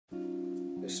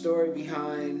story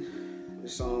behind the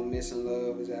song Missing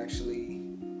Love is actually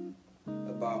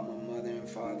about my mother and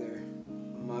father.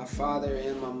 My father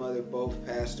and my mother both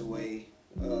passed away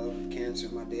of cancer.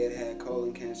 My dad had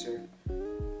colon cancer,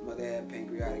 mother had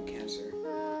pancreatic cancer.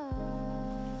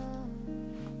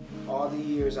 All the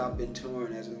years I've been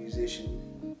touring as a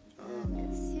musician,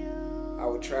 I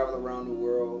would travel around the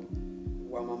world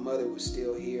while my mother was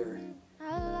still here.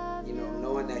 You know,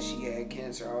 knowing that she had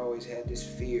cancer, I always had this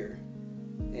fear.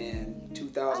 And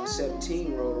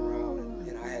 2017 rolled around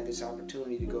and I had this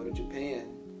opportunity to go to Japan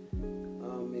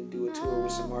and do a tour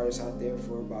with some artists out there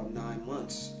for about 9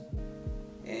 months.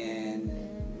 And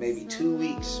maybe 2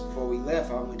 weeks before we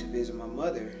left, I went to visit my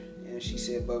mother and she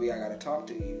said, "Bubby, I gotta talk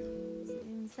to you."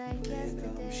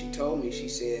 And she told me, she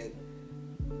said,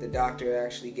 the doctor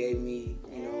actually gave me,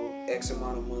 you know, X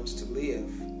amount of months to live.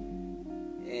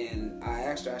 And I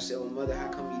asked her, I said, "Well, Mother, how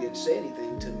come you didn't say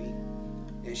anything to me?"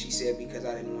 And she said, "Because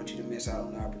I didn't want you to miss out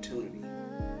on the opportunity."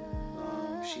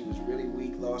 She was really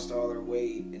weak, lost all her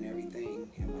weight and everything.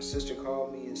 And my sister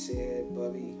called me and said,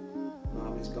 "Bubby,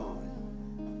 Mom is gone."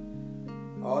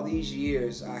 All these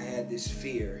years, I had this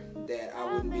fear that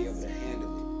I wouldn't be able to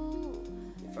handle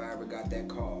it if I ever got that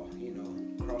call, you know,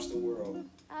 across the world.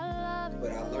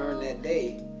 But I learned that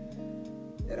day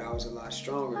that I was a lot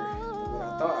stronger than what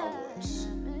I thought I was.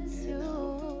 And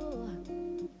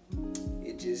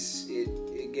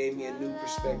it gave me a new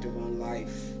perspective on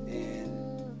life. And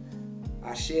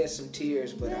I shed some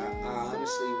tears, but I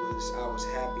honestly was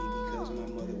happy because my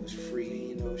mother was free.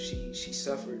 You know, she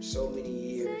suffered so many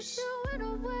years,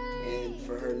 and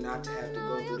for her not to have to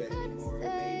go through that anymore, it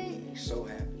made me so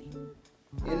happy.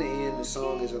 In the end, the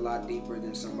song is a lot deeper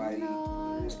than somebody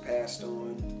who's passed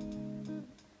on.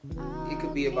 It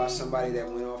could be about somebody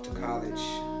that went off to college,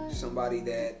 somebody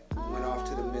that went off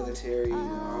to the military, the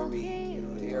Army, you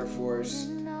know, the Air Force,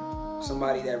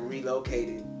 somebody that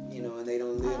relocated, you know, and they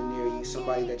don't live near you,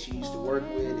 somebody that you used to work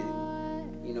with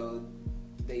and, you know,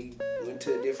 they went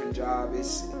to a different job.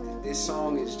 This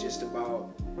song is just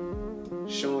about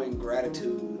showing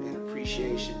gratitude and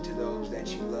appreciation to those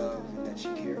that you love and that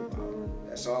you care about.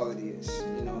 That's all it is,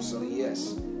 you know. So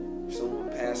yes, if someone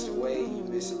passed away, you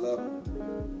miss a loved one.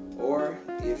 Or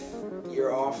if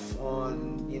you're off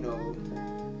on, you know,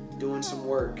 doing some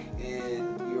work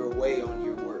and you're away on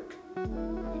your work,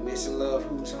 you missing love,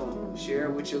 who's home? Share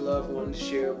it with your loved ones,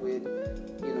 share it with,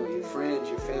 you know, your friends,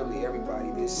 your family,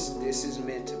 everybody. This is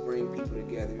meant to bring people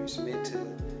together. It's meant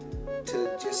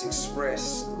to just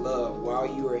express love while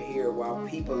you are here, while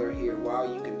people are here,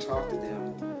 while you can talk to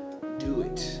them. Do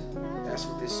it. That's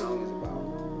what this song is about.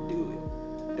 Do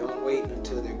it. Don't wait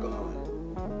until they're gone.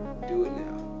 Do it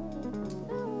now.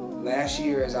 Last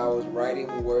year, as I was writing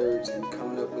the words and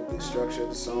coming up with the structure of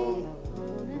the song,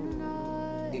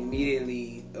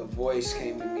 immediately a voice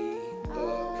came to me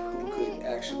of who could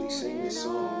actually sing this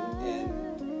song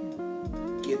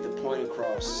and get the point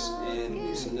across, and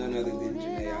it's none other than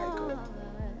Jhene Aiko.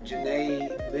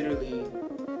 Jhene, literally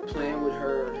playing with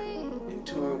her and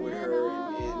touring with her,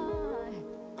 and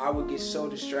I would get so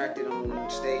distracted on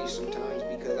stage sometimes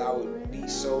because I would be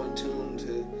so in tune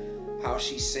to how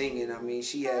she's singing. I mean,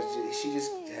 she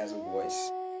just has a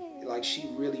voice. Like, she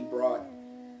really brought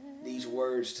these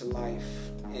words to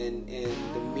life, and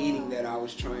the meaning that I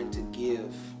was trying to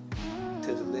give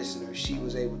to the listener, she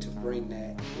was able to bring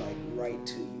that like right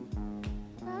to you.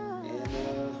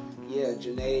 And yeah,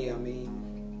 Jhene, I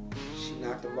mean, she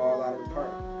knocked the ball out of the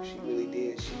park. She really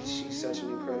did. She's such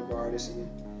an incredible artist and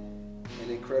an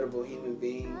incredible human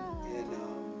being, and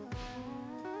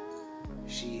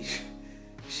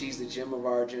she's the gem of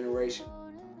our generation.